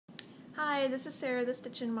Hi, this is Sarah, the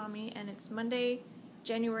Stitchin Mommy, and it's Monday,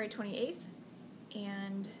 January 28th,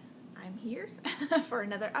 and I'm here for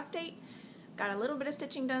another update. Got a little bit of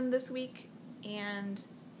stitching done this week, and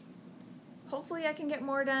hopefully I can get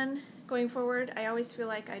more done going forward. I always feel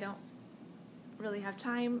like I don't really have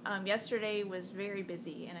time. Yesterday was very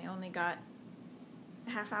busy, and I only got a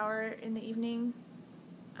half hour in the evening.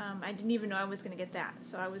 I didn't even know I was going to get that,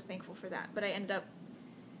 so I was thankful for that, but I ended up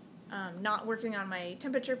not working on my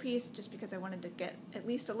temperature piece just because I wanted to get at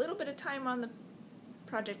least a little bit of time on the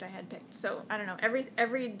project I had picked. So I don't know,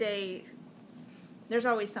 every day there's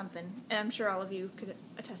always something, and I'm sure all of you could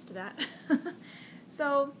attest to that.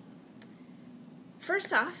 So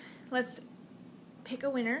first off, let's pick a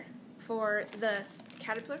winner for the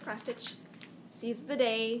Caterpillar Cross Stitch Seize the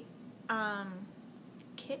Day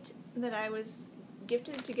kit that I was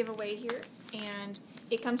gifted to give away here, and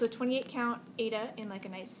it comes with 28 count Aida in like a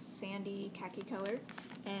nice sandy khaki color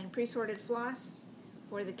and pre-sorted floss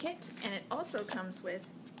for the kit, and it also comes with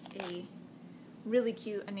a really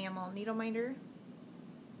cute enamel needle minder.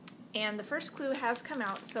 And the first clue has come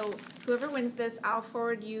out, so whoever wins this, I'll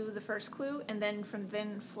forward you the first clue, and then from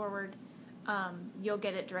then forward you'll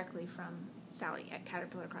get it directly from Sally at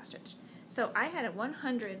Caterpillar Cross Stitch. So I had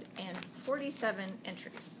 147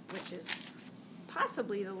 entries, which is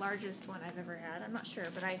possibly the largest one I've ever had. I'm not sure,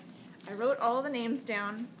 but I wrote all the names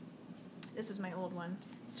down. This is my old one,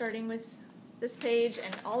 starting with this page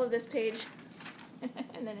and all of this page,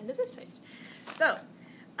 and then into this page. So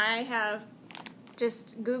I have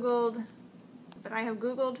just Googled, but I have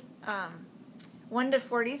Googled 1 to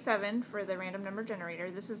 47 for the random number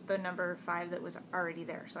generator. This is the number 5 that was already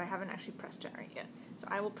there, so I haven't actually pressed generate yet. So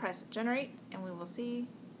I will press generate, and we will see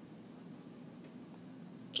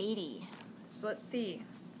 80. So let's see.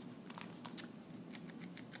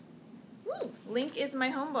 Woo! Link is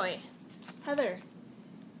my homeboy. Heather,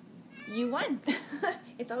 you won.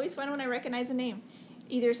 It's always fun when I recognize a name.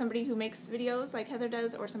 Either somebody who makes videos like Heather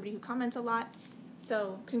does, or somebody who comments a lot.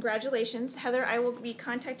 So congratulations. Heather, I will be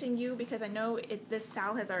contacting you because I know this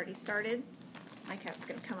Sal has already started. My cat's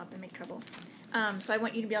going to come up and make trouble. So I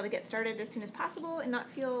want you to be able to get started as soon as possible and not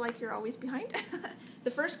feel like you're always behind.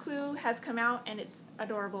 The first clue has come out, and it's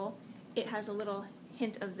adorable. It has a little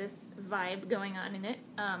hint of this vibe going on in it.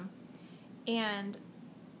 And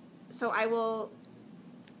so I will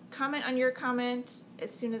comment on your comment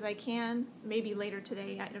as soon as I can, maybe later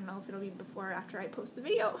today. I don't know if it'll be before or after I post the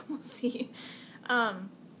video. We'll see.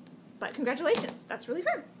 But congratulations. That's really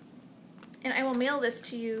fun. And I will mail this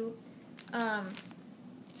to you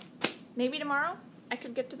maybe tomorrow. I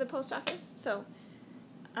could get to the post office. So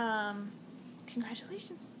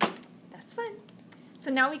congratulations. That's fun. So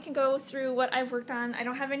now we can go through what I've worked on. I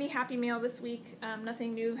don't have any happy mail this week.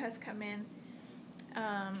 Nothing new has come in.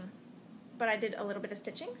 But I did a little bit of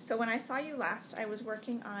stitching. So when I saw you last, I was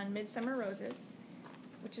working on Midsummer Roses,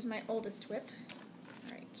 which is my oldest whip.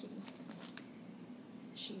 All right, Kitty.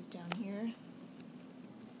 She's down here.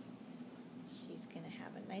 She's going to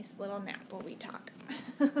have a nice little nap while we talk.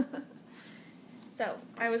 So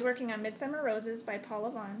I was working on Midsummer Roses by Paula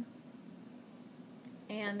Vaughn.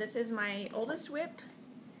 And this is my oldest whip.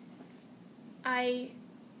 I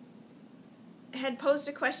had posed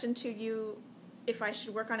a question to you if I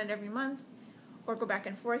should work on it every month or go back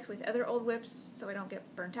and forth with other old whips so I don't get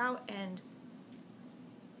burnt out, and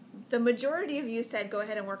the majority of you said go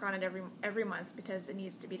ahead and work on it every month because it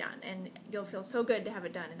needs to be done and you'll feel so good to have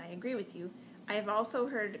it done, and I agree with you. I have also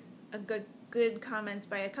heard a good comments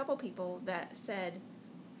by a couple people that said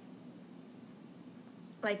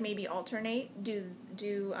like maybe alternate, do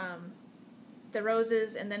the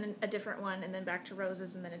roses and then a different one, and then back to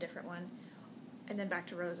roses and then a different one, and then back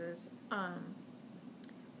to roses,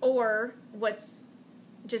 or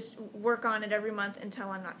just work on it every month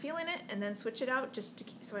until I'm not feeling it and then switch it out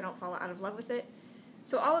so I don't fall out of love with it.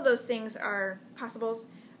 So all of those things are possibles.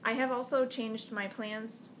 I have also changed my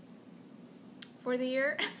plans for the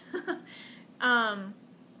year,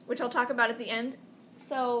 which I'll talk about at the end.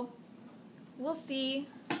 So we'll see.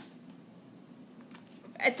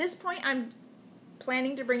 At this point, I'm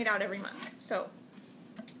planning to bring it out every month. So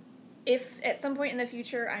if at some point in the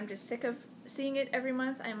future I'm just sick of seeing it every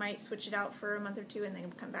month, I might switch it out for a month or two and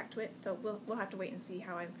then come back to it. So we'll have to wait and see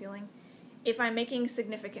how I'm feeling. If I'm making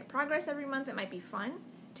significant progress every month, it might be fun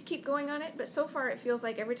to keep going on it. But so far, it feels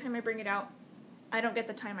like every time I bring it out, I don't get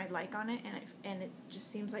the time I'd like on it, and it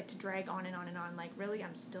just seems like to drag on and on and on. Like, really,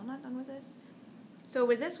 I'm still not done with this? So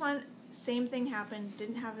with this one, same thing happened.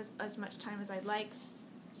 Didn't have as much time as I'd like.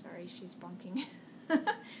 Sorry, she's bonking.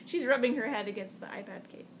 She's rubbing her head against the iPad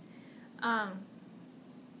case.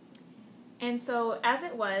 And so, as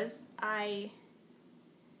it was, I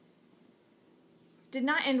did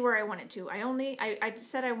not end where I wanted to. I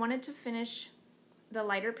said I wanted to finish the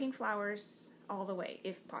lighter pink flowers all the way,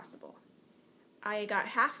 if possible. I got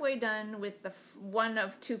halfway done with the one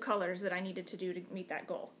of two colors that I needed to do to meet that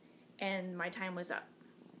goal, and my time was up,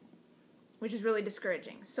 which is really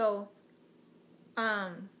discouraging. So,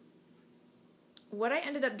 what I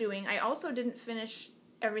ended up doing, I also didn't finish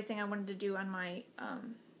everything I wanted to do on my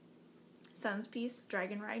son's piece,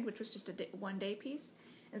 Dragon Ride, which was just a one-day piece.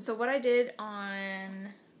 And so what I did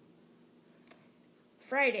on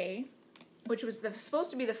Friday, which was supposed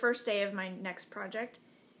to be the first day of my next project,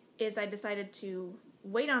 is I decided to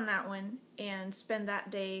wait on that one and spend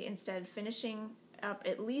that day instead finishing up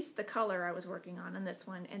at least the color I was working on this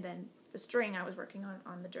one, and then the string I was working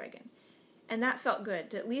on the dragon. And that felt good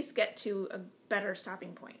to at least get to a better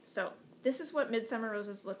stopping point. So this is what Midsummer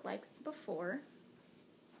Roses look like before.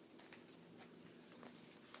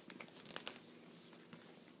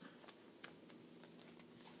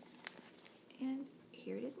 And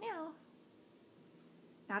here it is now.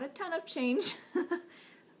 Not a ton of change,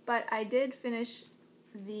 but I did finish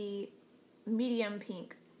the medium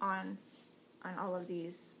pink on all of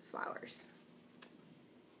these flowers.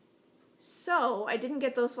 So I didn't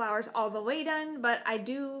get those flowers all the way done, but I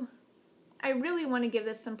really want to give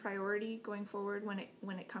this some priority going forward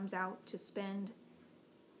when it comes out,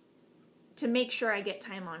 to make sure I get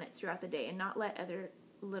time on it throughout the day and not let other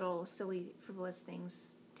little silly frivolous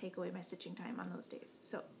things take away my stitching time on those days.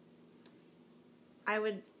 So I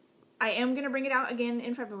am going to bring it out again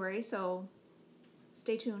in February, so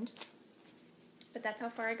stay tuned. But that's how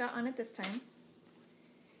far I got on it this time.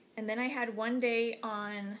 And then I had one day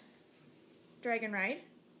on Dragon Ride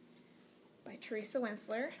by Teresa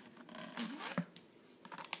Winsler.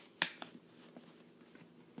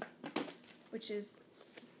 Which is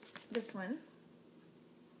this one.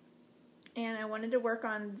 And I wanted to work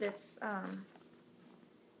on this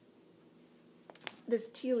this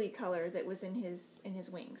tealy color that was in his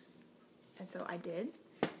wings. And so I did.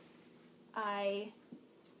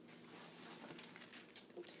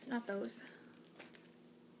 Oops, not those.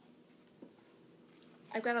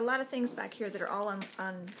 I've got a lot of things back here that are all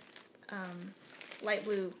on light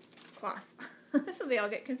blue cloth. So they all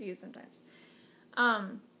get confused sometimes.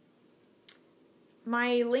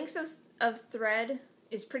 My length of thread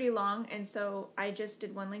is pretty long, and so I just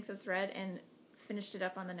did one length of thread and finished it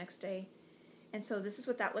up on the next day. And so this is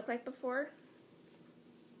what that looked like before.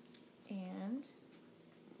 And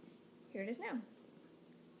here it is now.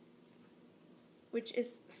 Which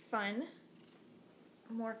is fun.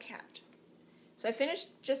 More cat. So I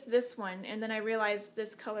finished just this one, and then I realized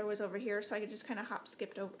this color was over here, so I could just kind of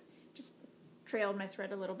skipped over, just trailed my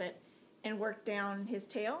thread a little bit and worked down his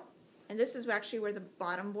tail. And this is actually where the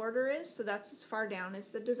bottom border is, so that's as far down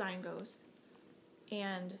as the design goes.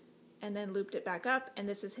 And then looped it back up, and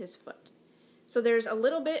this is his foot. So there's a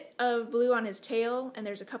little bit of blue on his tail, and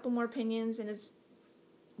there's a couple more pinions in his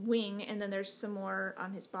wing, and then there's some more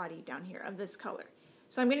on his body down here of this color.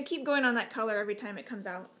 So I'm going to keep going on that color every time it comes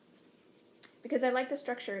out, because I like the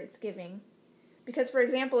structure it's giving. Because, for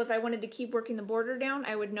example, if I wanted to keep working the border down,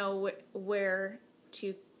 I would know where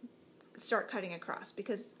to start cutting across,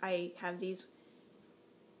 because I have these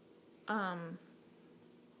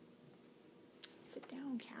sit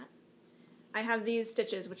down, cat. I have these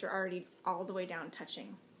stitches which are already all the way down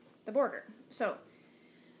touching the border. So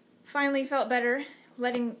finally felt better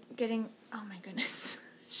getting oh my goodness,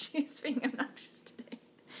 she's being obnoxious today.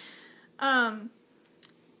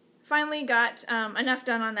 Finally got enough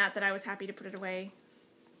done on that I was happy to put it away.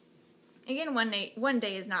 Again, one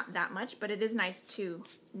day is not that much, but it is nice to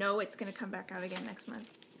know it's going to come back out again next month.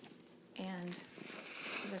 And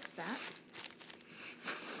so that's that.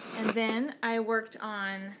 And then I worked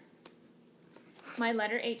on my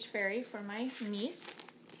letter H fairy for my niece.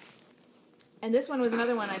 And this one was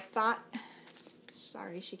another one I thought,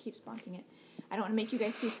 sorry, she keeps bonking it. I don't want to make you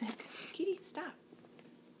guys feel sick. Kitty, stop.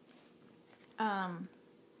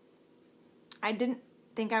 I didn't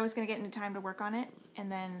think I was going to get into time to work on it,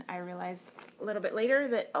 and then I realized a little bit later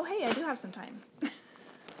that, oh hey, I do have some time.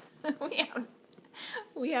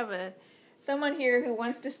 we have someone here who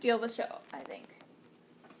wants to steal the show, I think.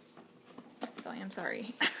 So I am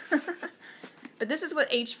sorry. But this is what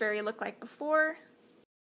H Fairy looked like before.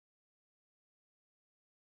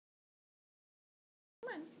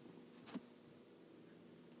 Come on.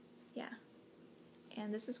 Yeah.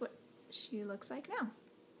 And this is what she looks like now.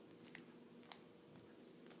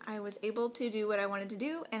 I was able to do what I wanted to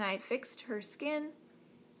do, and I fixed her skin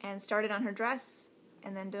and started on her dress,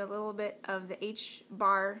 and then did a little bit of the H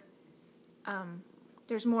bar.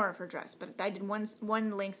 There's more of her dress, but I did one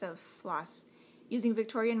length of floss using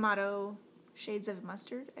Victorian Motto shades of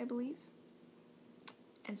mustard, I believe.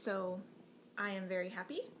 And so I am very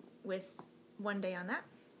happy with one day on that.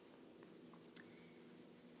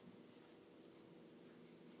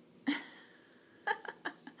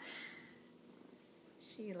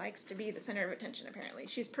 She likes to be the center of attention, apparently.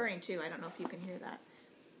 She's purring too. I don't know if you can hear that.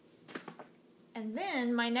 And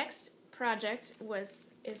then my next project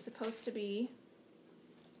is supposed to be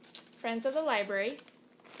Friends of the Library,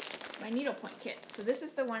 my needlepoint kit. So this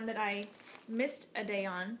is the one that I missed a day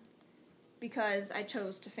on because I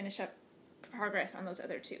chose to finish up progress on those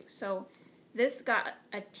other two. So this got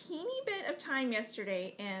a teeny bit of time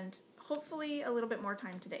yesterday and hopefully a little bit more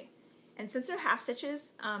time today. And since they're half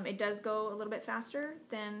stitches, it does go a little bit faster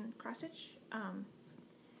than cross stitch.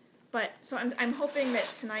 But so I'm hoping that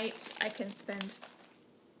tonight I can spend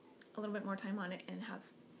a little bit more time on it and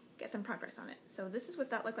get some progress on it. So this is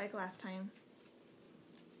what that looked like last time.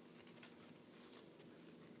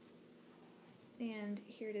 And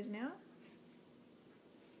here it is now.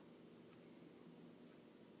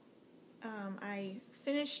 I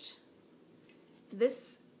finished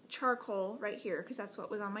this charcoal right here because that's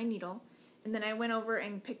what was on my needle, and then I went over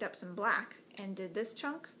and picked up some black and did this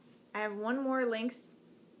chunk. I have one more length,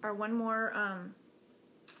 or one more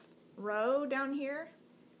row down here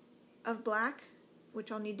of black,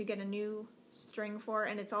 which I'll need to get a new string for,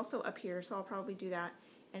 and it's also up here, so I'll probably do that.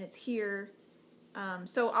 And it's here,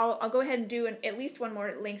 so I'll go ahead and do at least one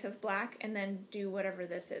more length of black, and then do whatever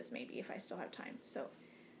this is, maybe, if I still have time. So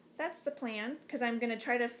that's the plan, because I'm going to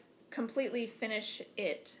try to completely finish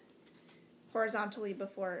it horizontally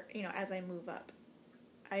before, as I move up.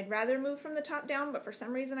 I'd rather move from the top down, but for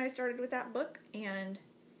some reason I started with that book, and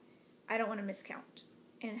I don't want to miscount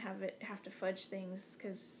and have to fudge things,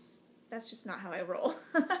 because that's just not how I roll.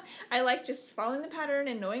 I like just following the pattern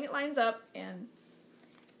and knowing it lines up, and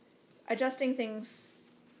adjusting things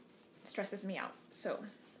stresses me out, so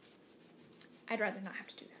I'd rather not have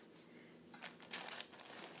to do that.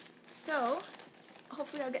 So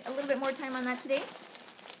hopefully I'll get a little bit more time on that today.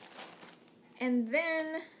 And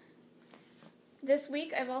then this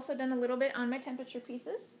week I've also done a little bit on my temperature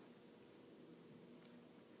pieces.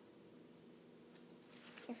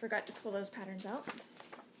 I forgot to pull those patterns out.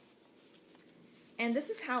 And this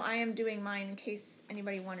is how I am doing mine, in case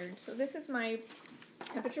anybody wondered. So this is my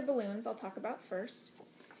temperature balloons I'll talk about first.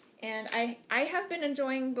 And I have been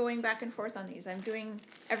enjoying going back and forth on these. I'm doing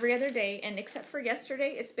every other day, and except for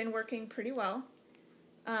yesterday, it's been working pretty well.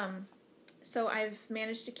 So I've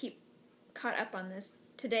managed to keep caught up on this.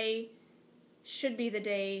 Today should be the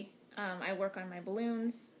day I work on my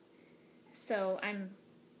balloons. So I'm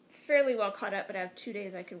fairly well caught up, but I have 2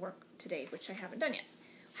 days I could work today, which I haven't done yet.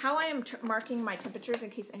 How I am marking my temperatures,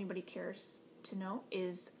 in case anybody cares to know,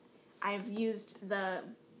 is I've used the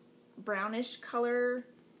brownish color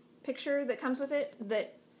picture that comes with it,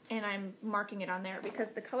 and I'm marking it on there,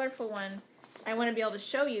 because the colorful one, I want to be able to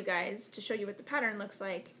show you guys, to show you what the pattern looks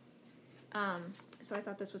like. So I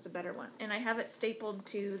thought this was a better one. And I have it stapled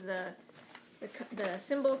to the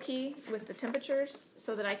symbol key with the temperatures,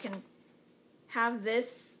 so that I can have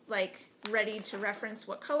this ready to reference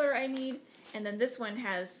what color I need, and then this one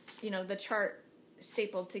has the chart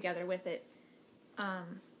stapled together with it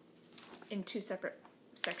in 2 separate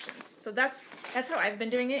sections. So that's how I've been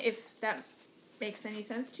doing it, if that makes any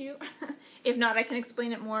sense to you. If not, I can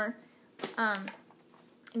explain it more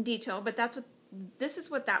in detail, but this is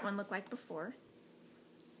what that one looked like before,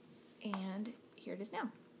 and here it is now.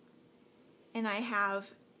 And I have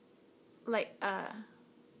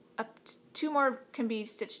up 2 more can be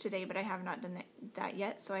stitched today, but I have not done that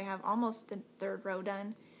yet, so I have almost the 3rd row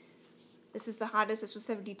done. This is the hottest. This was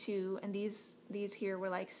 72, and these here were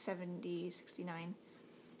like 70, 69.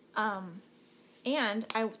 And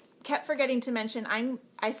I kept forgetting to mention,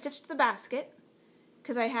 I stitched the basket,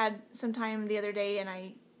 because I had some time the other day, and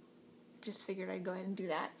I just figured I'd go ahead and do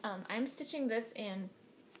that. I'm stitching this in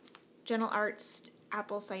Gentle Arts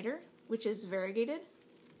Apple Cider, which is variegated,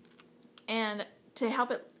 and to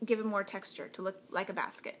help it give it more texture, to look like a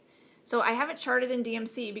basket. So I have it charted in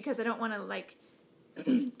DMC, because I don't want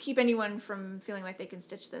to keep anyone from feeling like they can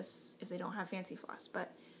stitch this if they don't have fancy floss,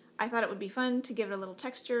 but I thought it would be fun to give it a little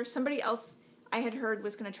texture. Somebody else I had heard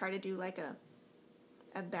was going to try to do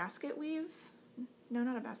a basket weave. No,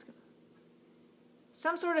 not a basket.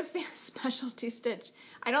 Some sort of specialty stitch.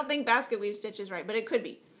 I don't think basket weave stitch is right, but it could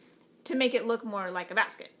be, to make it look more like a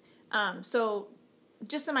basket. So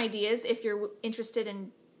just some ideas. If you're interested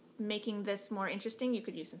in making this more interesting, you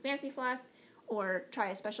could use some fancy floss or try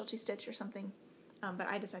a specialty stitch or something. But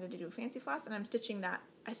I decided to do a fancy floss, and I'm stitching that.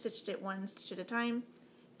 I stitched it 1 stitch at a time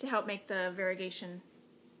to help make the variegation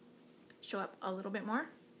show up a little bit more.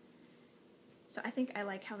 So I think I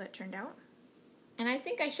like how that turned out. And I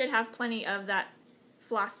think I should have plenty of that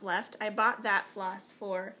floss left. I bought that floss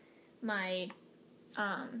for my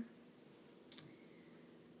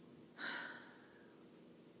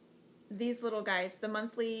these little guys, the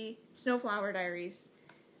monthly Snowflower Diaries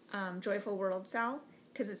Joyful World Sal,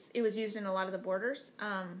 because it was used in a lot of the borders.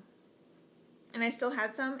 And I still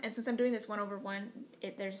had some, and since I'm doing this 1/1,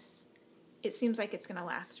 it seems like it's gonna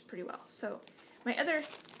last pretty well. So my other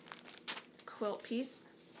quilt piece,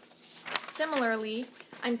 similarly,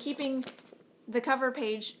 I'm keeping the cover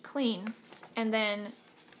page clean, and then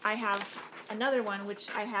I have another one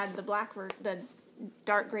which I had the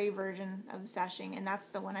dark gray version of the sashing, and that's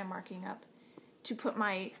the one I'm marking up to put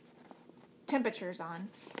my temperatures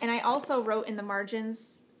on. And I also wrote in the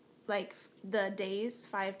margins like the days,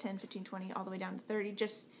 5, 10, 15, 20, all the way down to 30,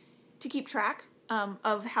 just to keep track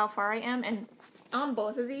of how far I am. And on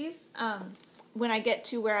both of these, when I get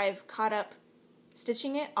to where I've caught up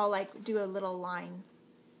stitching it, I'll like do a little line.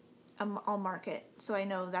 I'll mark it so I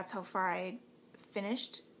know that's how far I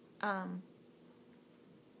finished,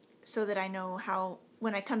 so that I know how,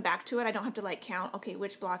 when I come back to it, I don't have to like count, okay,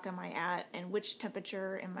 which block am I at and which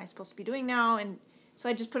temperature am I supposed to be doing now. And so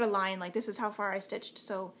I just put a line like, this is how far I stitched,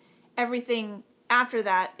 so everything after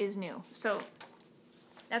that is new. So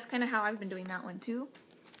that's kind of how I've been doing that one too,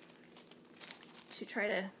 to try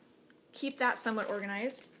to keep that somewhat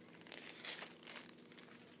organized.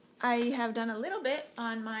 I have done a little bit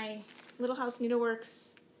on my Little House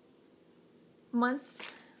Needleworks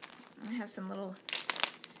months. I have some little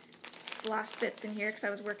floss bits in here because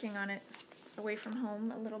I was working on it away from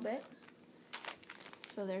home a little bit.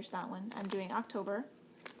 So there's that one. I'm doing October.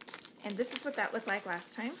 And this is what that looked like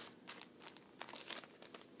last time.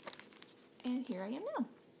 And here I am now.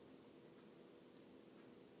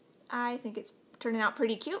 I think it's turning out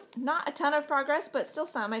pretty cute. Not a ton of progress, but still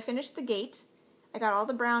some. I finished the gate. I got all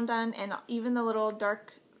the brown done, and even the little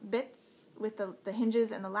dark bits with the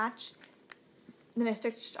hinges and the latch. Then I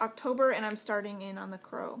stitched October, and I'm starting in on the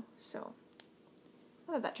crow. So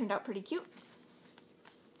I thought that turned out pretty cute.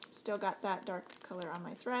 Still got that dark color on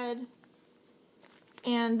my thread.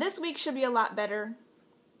 And this week should be a lot better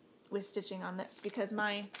with stitching on this, because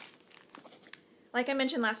like I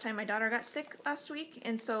mentioned last time, my daughter got sick last week,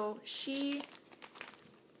 and so she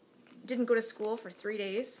didn't go to school for 3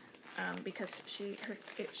 days. Because she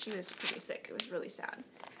was pretty sick. It was really sad.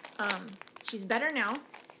 She's better now,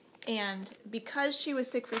 and because she was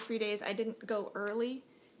sick for 3 days, I didn't go early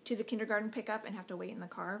to the kindergarten pickup and have to wait in the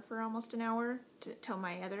car for almost an hour till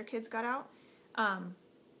my other kids got out.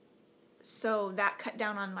 So that cut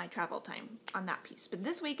down on my travel time on that piece. But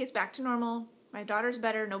this week is back to normal. My daughter's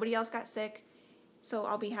better. Nobody else got sick. So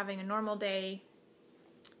I'll be having a normal day.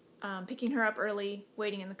 Picking her up early,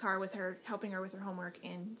 waiting in the car with her, helping her with her homework,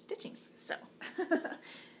 and stitching. So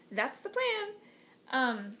that's the plan.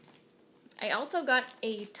 I also got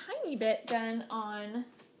a tiny bit done on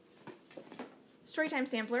Storytime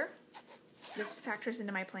Sampler. This factors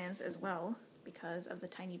into my plans as well because of the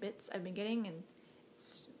tiny bits I've been getting, and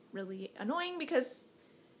it's really annoying because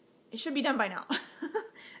it should be done by now.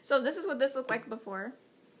 So this is what this looked like before,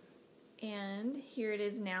 and here it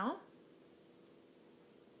is now.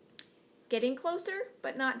 Getting closer,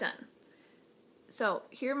 but not done. So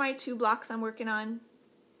here are my 2 blocks I'm working on.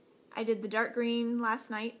 I did the dark green last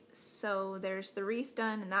night, so there's the wreath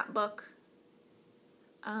done in that book.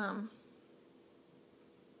 Yeah,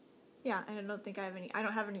 I don't think I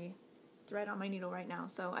don't have any thread on my needle right now,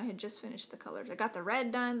 so I had just finished the colors. I got the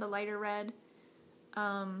red done, the lighter red.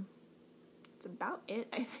 That's about it,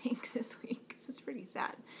 I think, this week. This is pretty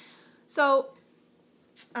sad. So,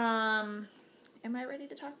 am I ready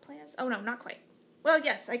to talk plans? Oh, no, not quite. Well,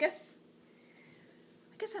 yes, I guess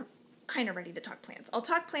I'm kind of ready to talk plans. I'll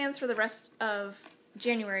talk plans for the rest of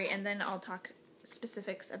January, and then I'll talk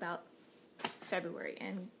specifics about February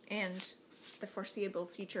and the foreseeable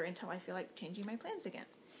future until I feel like changing my plans again.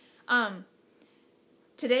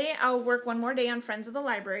 Today I'll work one more day on Friends of the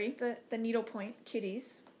Library, the needlepoint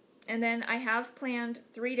kitties, and then I have planned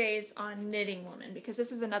 3 days on Knitting Woman, because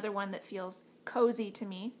this is another one that feels cozy to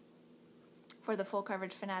me for the Full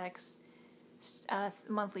Coverage Fanatics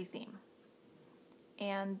monthly theme.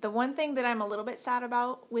 And the one thing that I'm a little bit sad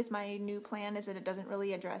about with my new plan is that it doesn't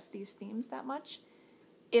really address these themes that much.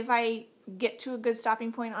 If I get to a good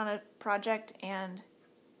stopping point on a project and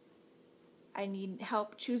I need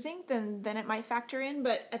help choosing, then it might factor in.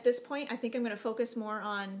 But at this point, I think I'm going to focus more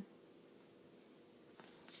on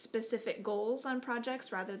specific goals on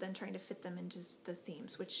projects rather than trying to fit them into the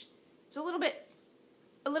themes, which is a little bit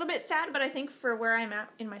sad, but I think for where I'm at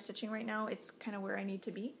in my stitching right now, it's kind of where I need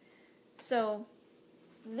to be. So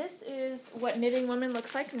this is what Knitting Woman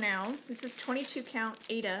looks like now. This is 22 count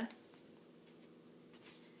Aida.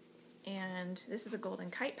 And this is a golden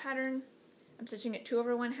kite pattern. I'm stitching at 2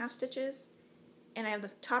 over 1 half stitches. And I have the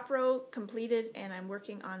top row completed, and I'm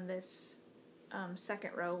working on this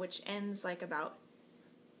second row, which ends like about,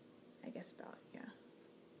 like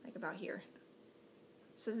about here.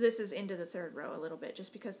 So this is into the third row a little bit,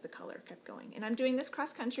 just because the color kept going. And I'm doing this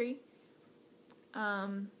cross country, but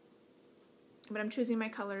I'm choosing my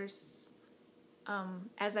colors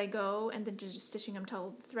as I go, and then just stitching them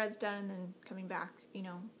till the thread's done, and then coming back, you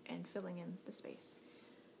know, and filling in the space.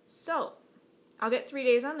 So I'll get 3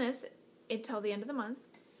 days on this until the end of the month,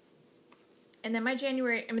 and then my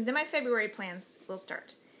February plans will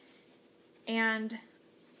start. And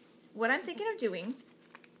what I'm thinking of doing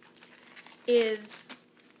is,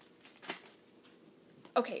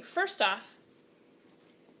 okay, first off,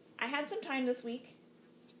 I had some time this week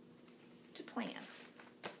to plan.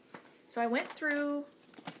 So I went through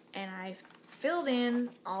and I filled in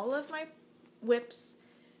all of my whips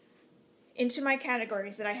into my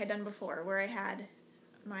categories that I had done before, where I had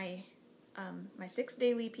my 6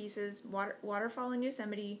 daily pieces, Waterfall in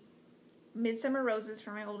Yosemite, Midsummer Roses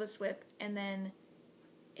for my oldest whip, and then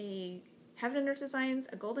a Heaven and Earth Designs,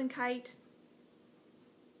 a Golden Kite,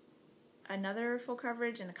 another full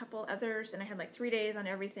coverage, and a couple others, and I had like 3 days on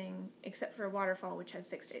everything except for a Waterfall, which had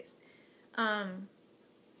 6 days.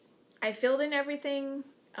 I filled in everything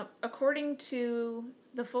according to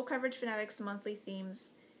the Full Coverage Fanatics monthly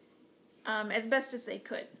themes as best as they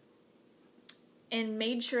could, and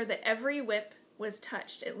made sure that every whip was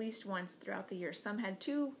touched at least once throughout the year. Some had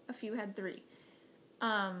 2, a few had 3.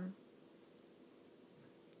 And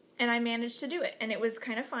I managed to do it, and it was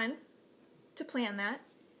kind of fun to plan that.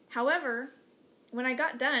 However, when I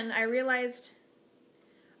got done, I realized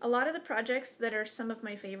a lot of the projects that are some of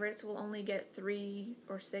my favorites will only get 3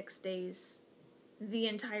 or 6 days the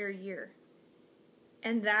entire year.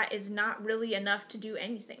 And that is not really enough to do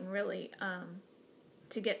anything, really,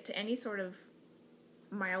 to get to any sort of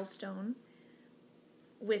milestone,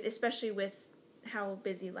 especially with how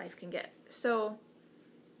busy life can get. So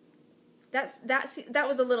that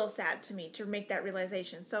was a little sad to me to make that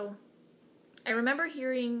realization. So I remember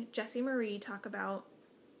hearing Jessie Marie talk about,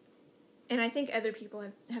 and I think other people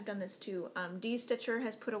have done this too. Dee Stitcher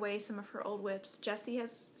has put away some of her old whips. Jessie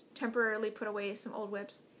has temporarily put away some old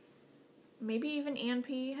whips. Maybe even Ann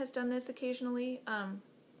P. has done this occasionally.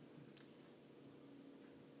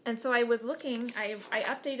 And so I was looking, I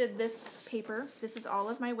updated this paper. This is all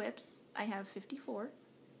of my whips. I have 54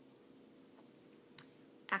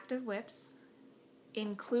 active whips,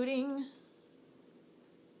 including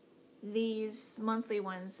these monthly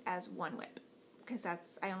ones as one whip, because I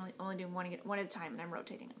only do one at a time, and I'm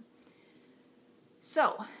rotating them.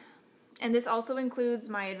 So, and this also includes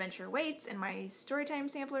my adventure weights and my storytime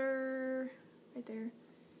sampler right there,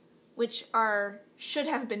 which should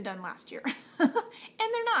have been done last year, and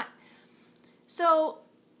they're not. So,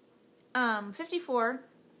 54,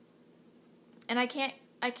 and I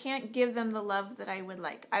can't give them the love that I would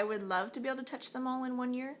like. I would love to be able to touch them all in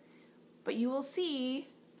 1 year, but you will see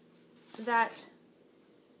that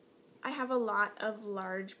I have a lot of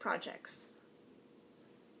large projects.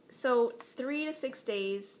 So 3 to 6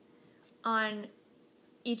 days on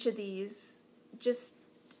each of these just,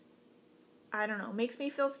 I don't know, makes me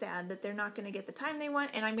feel sad that they're not going to get the time they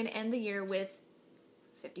want, and I'm going to end the year with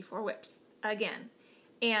 54 whips again.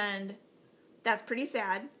 And that's pretty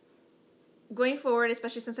sad going forward,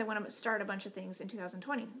 especially since I want to start a bunch of things in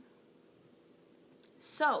 2020.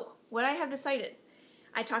 So, what I have decided,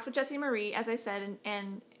 I talked with Jessie Marie, as I said,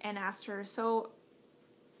 and asked her, so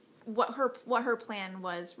what her plan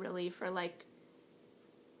was really for, like,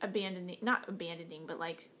 not abandoning, but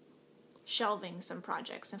like shelving some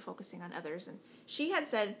projects and focusing on others. And she had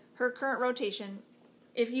said her current rotation,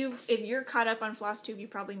 if you're caught up on Flosstube, you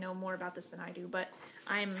probably know more about this than I do, but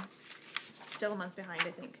I'm still a month behind,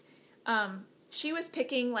 I think. She was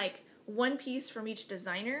picking like one piece from each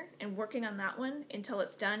designer and working on that one until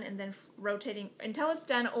it's done, and then rotating until it's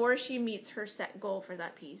done, or she meets her set goal for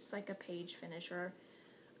that piece, like a page finish or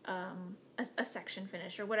a section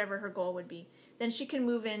finish or whatever her goal would be. Then she can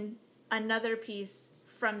move in another piece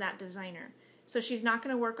from that designer. So she's not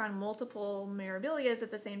going to work on multiple memorabilias at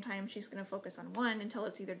the same time. She's going to focus on one until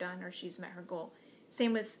it's either done or she's met her goal.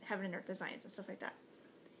 Same with Heaven and Earth Designs and stuff like that.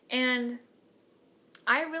 And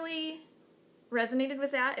I really resonated with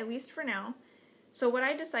that, at least for now. So what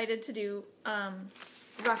I decided to do,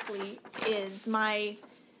 roughly, is my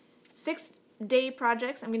 6-day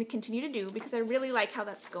projects I'm going to continue to do because I really like how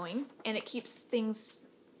that's going, and it keeps things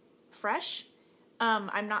fresh.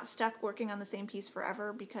 I'm not stuck working on the same piece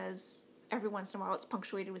forever because every once in a while it's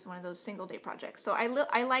punctuated with one of those single day projects. So I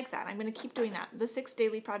like that. I'm going to keep doing that. The 6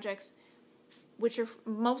 daily projects, which are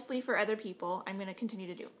mostly for other people, I'm going to continue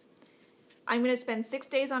to do. I'm going to spend 6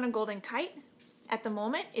 days on a golden kite. At the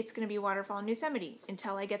moment, it's going to be Waterfall in Yosemite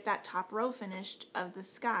until I get that top row finished of the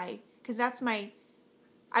sky, because that's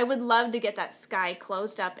I would love to get that sky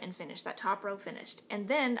closed up and finished, that top row finished. And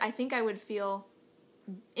then I think I would feel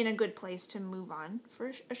in a good place to move on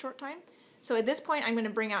for a short time. So at this point, I'm going to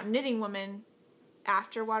bring out Knitting Woman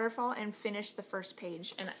after Waterfall and finish the first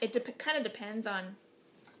page. And it kind of depends on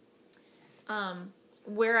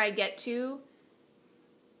where I get to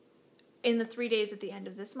in the 3 days at the end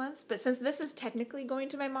of this month. But since this is technically going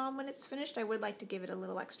to my mom when it's finished, I would like to give it a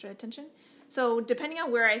little extra attention. So depending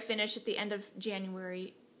on where I finish at the end of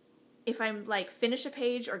January, if I'm like finish a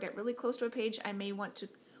page or get really close to a page, I may want to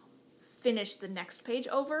finish the next page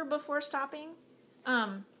over before stopping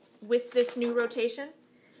with this new rotation.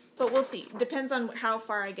 But we'll see. Depends on how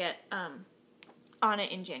far I get on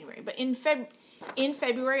it in January. But in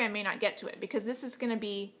February, I may not get to it because this is going to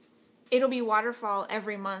be, it'll be Waterfall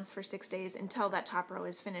every month for 6 days until that top row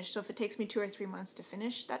is finished. So if it takes me 2 or 3 months to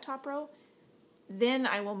finish that top row, then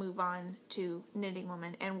I will move on to Knitting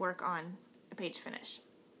Woman and work on a page finish.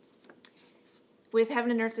 With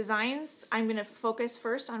Heaven and Earth Designs, I'm going to focus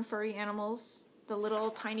first on furry animals, the little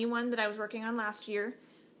tiny one that I was working on last year.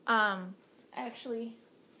 Actually,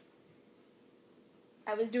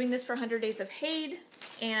 I was doing this for 100 Days of Hade,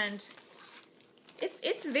 and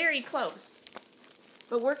it's very close.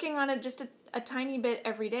 But working on it just a tiny bit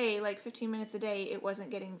every day, like 15 minutes a day, it wasn't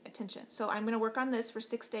getting attention. So I'm going to work on this for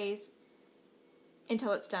 6 days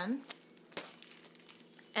until it's done.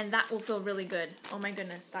 And that will feel really good. Oh my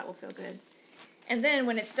goodness, that will feel good. And then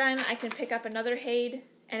when it's done, I can pick up another Hade.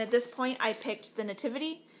 And at this point, I picked the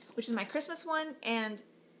Nativity, which is my Christmas one. And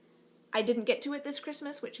I didn't get to it this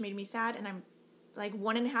Christmas, which made me sad. And I'm like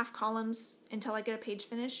 1.5 columns until I get a page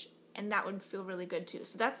finish. And that would feel really good too.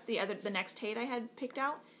 So that's the next Hade I had picked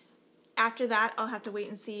out. After that, I'll have to wait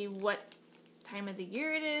and see what time of the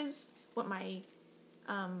year it is, what my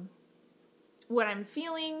what I'm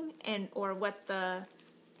feeling, or what the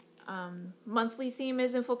monthly theme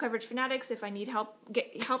is in Full Coverage Fanatics. If I need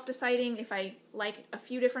get help deciding, if I like a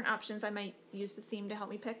few different options, I might use the theme to help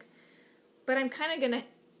me pick. But I'm kind of gonna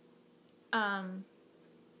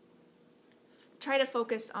try to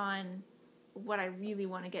focus on what I really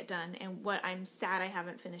want to get done and what I'm sad I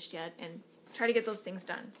haven't finished yet, and try to get those things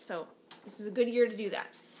done. So this is a good year to do that.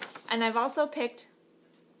 And I've also picked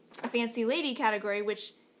a Fancy Lady category,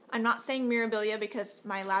 which I'm not saying Mirabilia because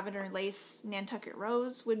my Lavender Lace Nantucket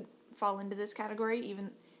Rose would fall into this category.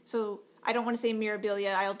 So I don't want to say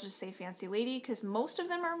Mirabilia, I'll just say Fancy Lady because most of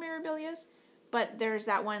them are Mirabilias, but there's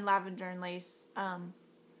that one Lavender and Lace.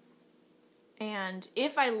 And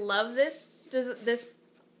if I love this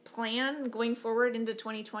plan going forward into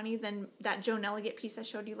 2020, then that Joan Elliott piece I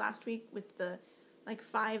showed you last week with the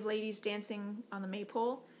 5 ladies dancing on the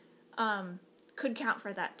maypole could count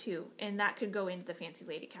for that too, and that could go into the Fancy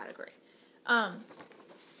Lady category.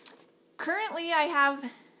 Currently I have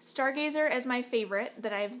Stargazer as my favorite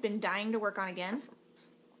that I've been dying to work on again,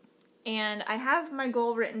 and I have my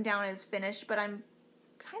goal written down as finished, but I'm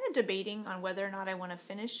kind of debating on whether or not I want to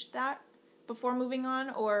finish that before moving on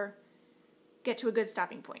or get to a good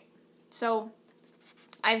stopping point. So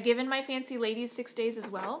I've given my Fancy Ladies 6 days as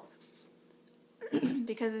well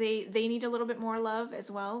because they need a little bit more love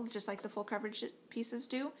as well, just like the full coverage pieces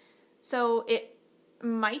do. So it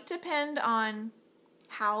might depend on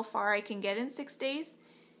how far I can get in 6 days.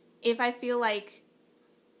 If I feel like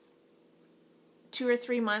 2 or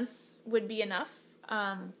 3 months would be enough,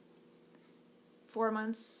 4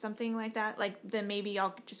 months, something like that, then maybe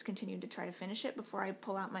I'll just continue to try to finish it before I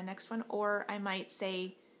pull out my next one. Or I might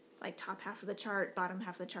say top half of the chart, bottom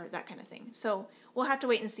half of the chart, that kind of thing. So we'll have to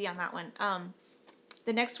wait and see on that one.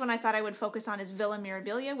 The next one I thought I would focus on is Villa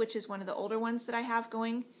Mirabilia, which is one of the older ones that I have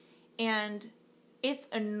going. And it's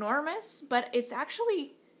enormous, but it's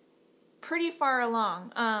actually pretty far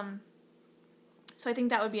along. So I think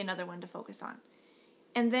that would be another one to focus on.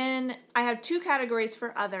 And then I have 2 categories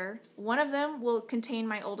for other. One of them will contain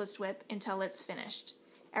my oldest whip until it's finished.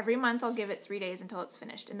 Every month I'll give it 3 days until it's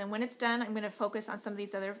finished. And then when it's done, I'm going to focus on some of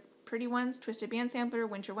these other pretty ones. Twisted Band Sampler,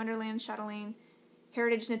 Winter Wonderland, Chatelaine,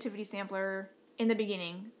 Heritage Nativity Sampler in the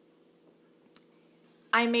beginning.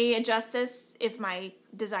 I may adjust this if my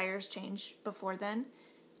desires change before then.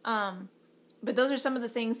 But those are some of the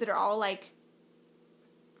things that are all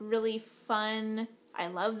really fun. I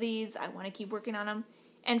love these. I want to keep working on them.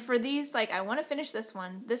 And for these, I want to finish this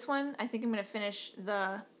one. This one, I think I'm going to finish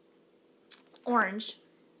the orange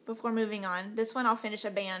before moving on. This one I'll finish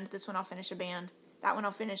a band. This one I'll finish a band. That one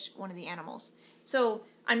I'll finish one of the animals. So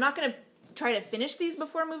I'm not going to try to finish these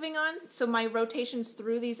before moving on. So my rotations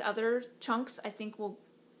through these other chunks I think will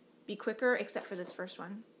be quicker, except for this first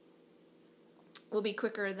one. Will be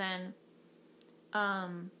quicker than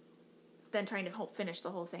trying to finish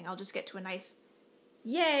the whole thing. I'll just get to a nice,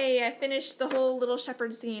 yay, I finished the whole little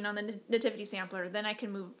shepherd scene on the nativity sampler. Then I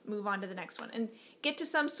can move on to the next one and get to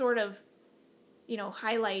some sort of,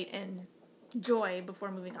 highlight and joy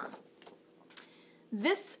before moving on.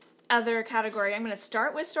 This other category, I'm going to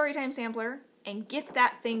start with Storytime Sampler and get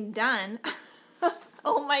that thing done.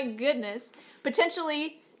 Oh my goodness.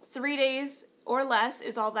 Potentially 3 days or less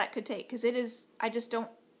is all that could take, because I just don't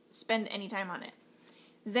spend any time on it.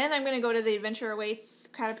 Then I'm going to go to the Adventure Awaits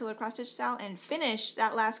Caterpillar Cross Stitch Style and finish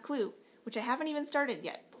that last clue, which I haven't even started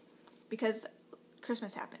yet because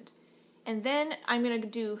Christmas happened. And then I'm going to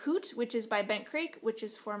do Hoot, which is by Bent Creek, which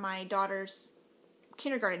is for my daughter's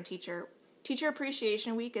kindergarten teacher. Teacher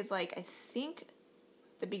Appreciation Week is I think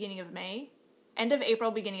the beginning of May. End of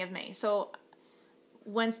April, beginning of May. So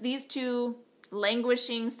once these two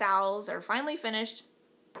languishing Sals are finally finished,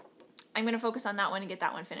 I'm going to focus on that one and get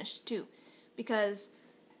that one finished too, because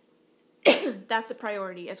that's a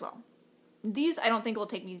priority as well. These I don't think will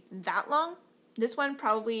take me that long. This one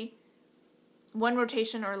probably one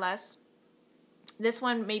rotation or less. This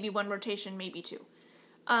one maybe one rotation, maybe two.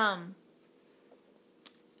 And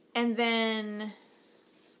then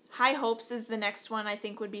High Hopes is the next one I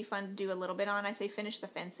think would be fun to do a little bit on. I say finish the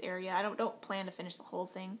fence area. I don't plan to finish the whole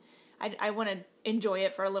thing. I want to enjoy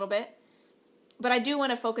it for a little bit. But I do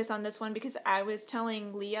want to focus on this one because I was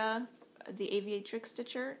telling Leah, the aviatrix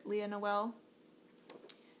stitcher, Leah Noel,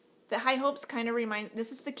 the High Hopes kind of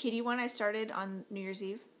this is the kitty one I started on New Year's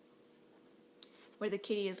Eve, where the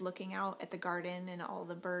kitty is looking out at the garden and all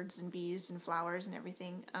the birds and bees and flowers and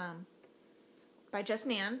everything, by Jess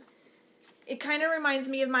Nan. It kind of reminds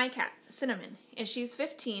me of my cat, Cinnamon, and she's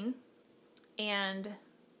 15, and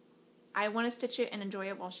I want to stitch it and enjoy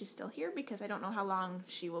it while she's still here because I don't know how long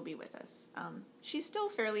she will be with us. She's still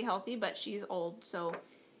fairly healthy, but she's old, so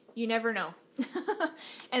you never know.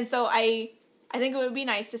 And so I think it would be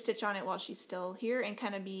nice to stitch on it while she's still here and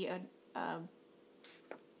kind of be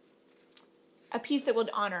a piece that would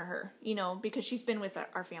honor her, because she's been with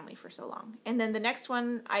our family for so long. And then the next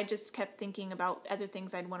one, I just kept thinking about other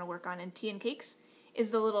things I'd want to work on, and Tea and Cakes is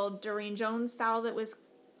the little Doreen Jones style that was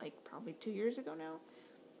probably 2 years ago now.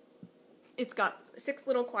 It's got 6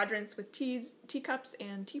 little quadrants with teacups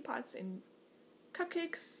and teapots and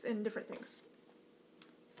cupcakes and different things.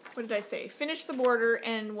 What did I say? Finish the border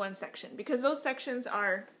and one section, because those sections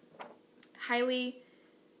are highly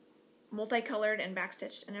multicolored and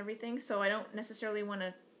backstitched and everything, so I don't necessarily want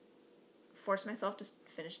to force myself to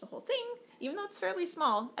finish the whole thing, even though it's fairly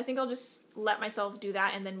small. I think I'll just let myself do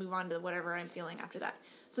that and then move on to whatever I'm feeling after that.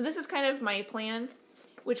 So this is kind of my plan,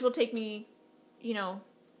 which will take me,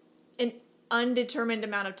 an undetermined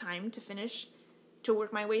amount of time to finish, to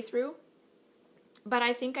work my way through. But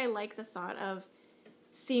I think I like the thought of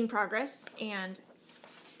seeing progress and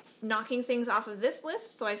knocking things off of this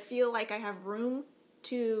list, so I feel like I have room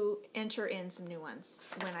to enter in some new ones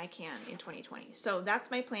when I can in 2020. So that's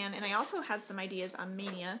my plan, and I also had some ideas on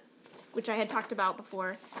Mania, which I had talked about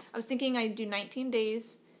before. I was thinking I'd do 19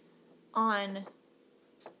 days on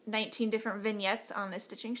 19 different vignettes on a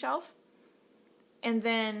stitching shelf, and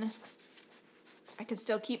then I could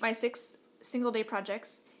still keep my 6 single-day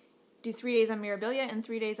projects, do 3 days on Mirabilia and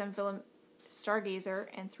 3 days on Villa Stargazer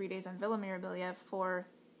and 3 days on Villa Mirabilia for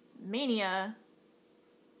Mania,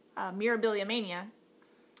 Mirabilia Mania.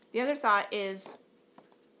 The other thought is,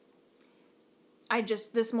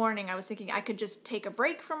 this morning I was thinking I could just take a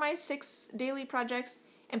break from my 6 daily projects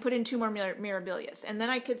and put in 2 more Mirabilias. And then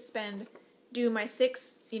I could do my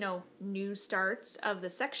 6, new starts of the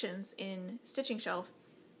sections in Stitching Shelf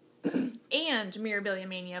and Mirabilia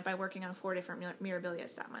Mania by working on 4 different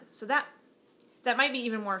Mirabilias that month. So that might be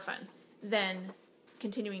even more fun than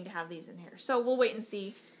continuing to have these in here. So we'll wait and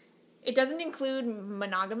see. It doesn't include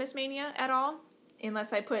Monogamous Mania at all,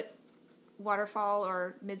 unless I put Waterfall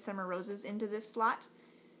or Midsummer Roses into this slot.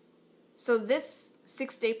 So this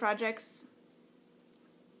 6-day projects,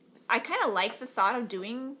 I kind of like the thought of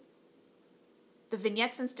doing the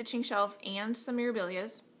vignettes and Stitching Shelf and some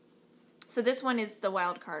Mirabilias. So this one is the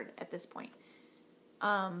wild card at this point.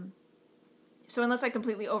 So unless I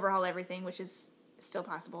completely overhaul everything, which is still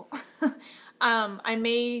possible, I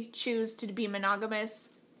may choose to be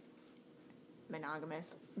monogamous,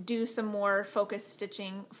 do some more focused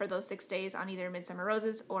stitching for those 6 days on either Midsummer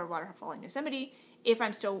Roses or Waterfall in Yosemite if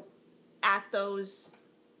I'm still at those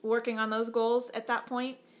working on those goals at that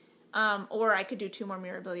point. Or I could do 2 more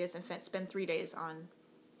Mirabilias and spend 3 days on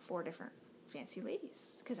 4 different fancy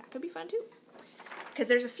ladies, because that could be fun too. Because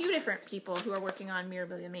there's a few different people who are working on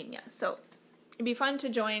Mirabilia Mania. So it'd be fun to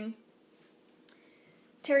join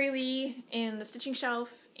Terry Lee in the stitching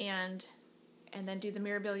shelf and then do the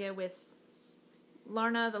Mirabilia with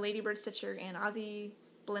Larna, the Ladybird Stitcher, and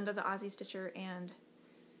Belinda, the Aussie Stitcher, and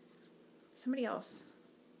somebody else.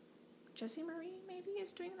 Jessie Marie, maybe,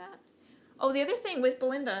 is doing that. Oh, the other thing with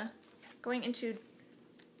Belinda, going into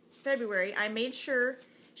February, I made sure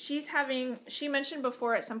she mentioned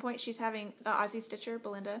before at some point she's having, the Aussie Stitcher,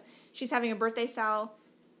 Belinda, she's having a birthday sal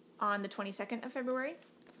on the 22nd of February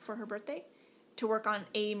for her birthday to work on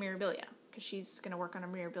a Mirabilia, because she's going to work on a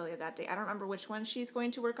Mirabilia that day. I don't remember which one she's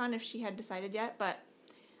going to work on, if she had decided yet, but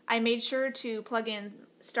I made sure to plug in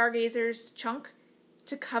Stargazer's chunk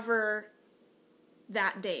to cover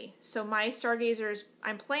that day. So my Stargazers,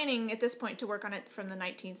 I'm planning at this point to work on it from the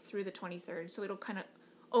 19th through the 23rd, so it'll kind of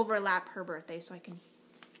overlap her birthday, so I can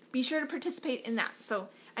be sure to participate in that. So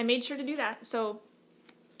I made sure to do that. So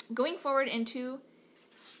going forward into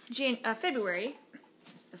February,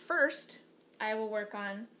 the 1st, I will work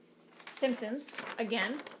on Simpsons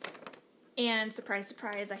again. And surprise,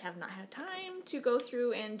 surprise, I have not had time to go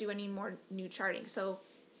through and do any more new charting. So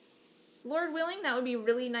Lord willing, that would be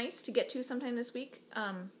really nice to get to sometime this week,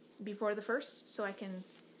 before the 1st, so I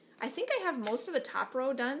think I have most of the top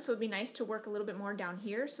row done, so it'd be nice to work a little bit more down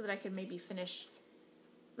here so that I could maybe finish,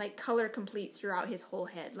 like, color complete throughout his whole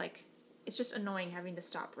head. Like, it's just annoying having to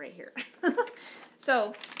stop right here.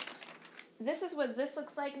 So, this is what this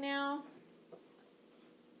looks like now.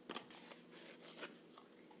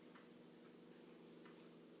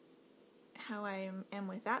 How I am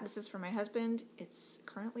with that. This is for my husband. It's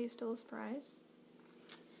currently still a surprise.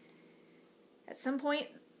 At some point,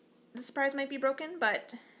 the surprise might be broken,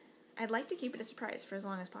 but I'd like to keep it a surprise for as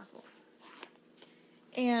long as possible.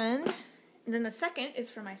 And then the 2nd is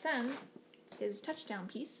for my son, his touchdown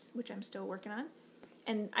piece, which I'm still working on.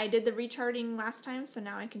 And I did the recharting last time, so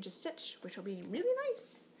now I can just stitch, which will be really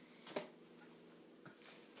nice.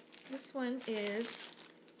 This one is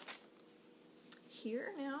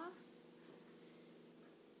here now.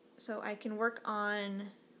 So I can work on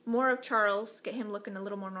more of Charles, get him looking a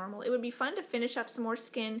little more normal. It would be fun to finish up some more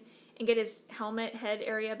skin and get his helmet head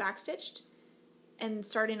area backstitched, and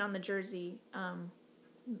starting on the jersey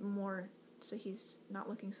more so he's not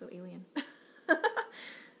looking so alien.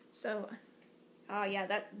 So, oh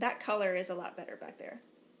yeah, that color is a lot better back there.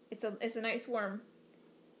 It's a nice warm.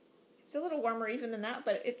 It's a little warmer even than that,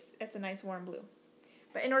 but it's a nice warm blue.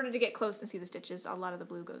 But in order to get close and see the stitches, a lot of the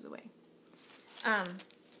blue goes away.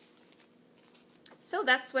 So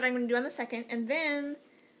that's what I'm going to do on the 2nd. And then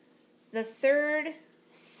the 3rd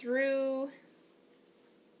through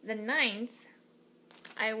the 9th,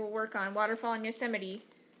 I will work on Waterfall and Yosemite,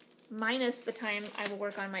 minus the time I will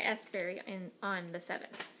work on my S Fairy on the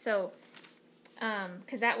 7th. So,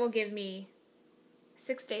 because that will give me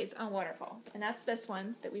 6 days on Waterfall. And that's this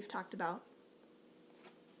one that we've talked about.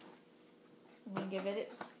 I'm going to give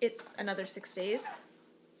it it's another 6 days.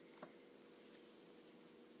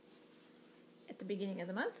 The beginning of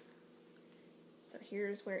the month. So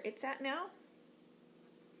here's where it's at now.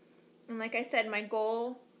 And like I said, my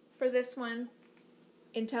goal for this one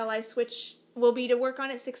until I switch will be to work on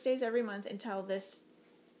it 6 days every month until this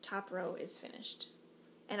top row is finished.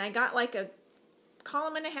 And I got like a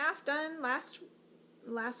column and a half done last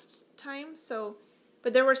time, so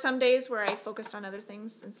but there were some days where I focused on other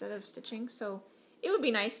things instead of stitching, so it would be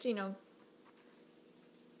nice to, you know,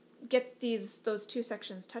 get those 2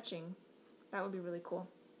 sections touching. That would be really cool.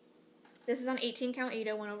 This is on 18 count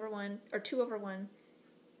Aida 1/1 or 2/1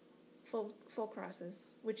 full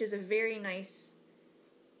crosses, which is a very nice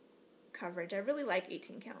coverage. I really like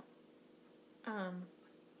 18 count.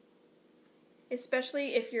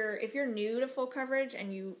 Especially if you're new to full coverage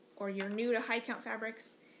and you're new to high count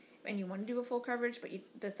fabrics and you want to do a full coverage, but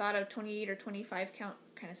the thought of 28 or 25 count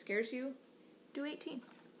kind of scares you, do 18.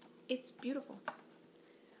 It's beautiful.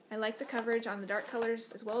 I like the coverage on the dark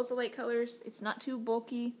colors as well as the light colors. It's not too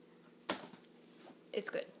bulky. It's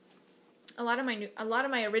good. A lot of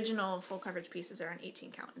my original full coverage pieces are on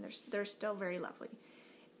 18 count, and they're still very lovely.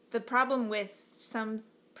 The problem with some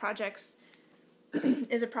projects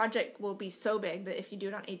is a project will be so big that if you do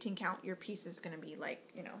it on 18 count, your piece is going to be like,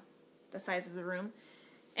 you know, the size of the room.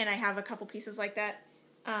 And I have a couple pieces like that.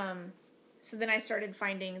 So then I started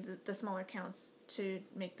finding the smaller counts to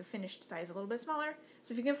make the finished size a little bit smaller.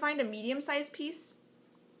 So if you can find a medium-sized piece,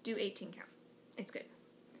 do 18 count. It's good.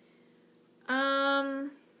 And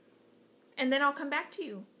then I'll come back to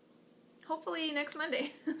you. hopefully next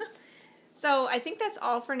Monday. So I think that's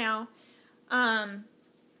all for now. I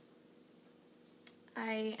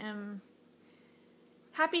am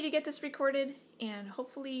happy to get this recorded, and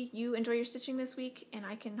hopefully you enjoy your stitching this week, and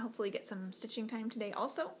I can hopefully get some stitching time today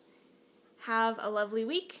also. Have a lovely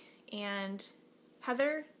week, and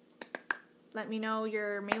Heather, let me know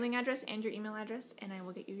your mailing address and your email address, and I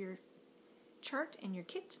will get you your chart and your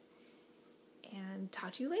kit, and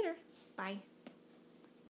talk to you later. Bye.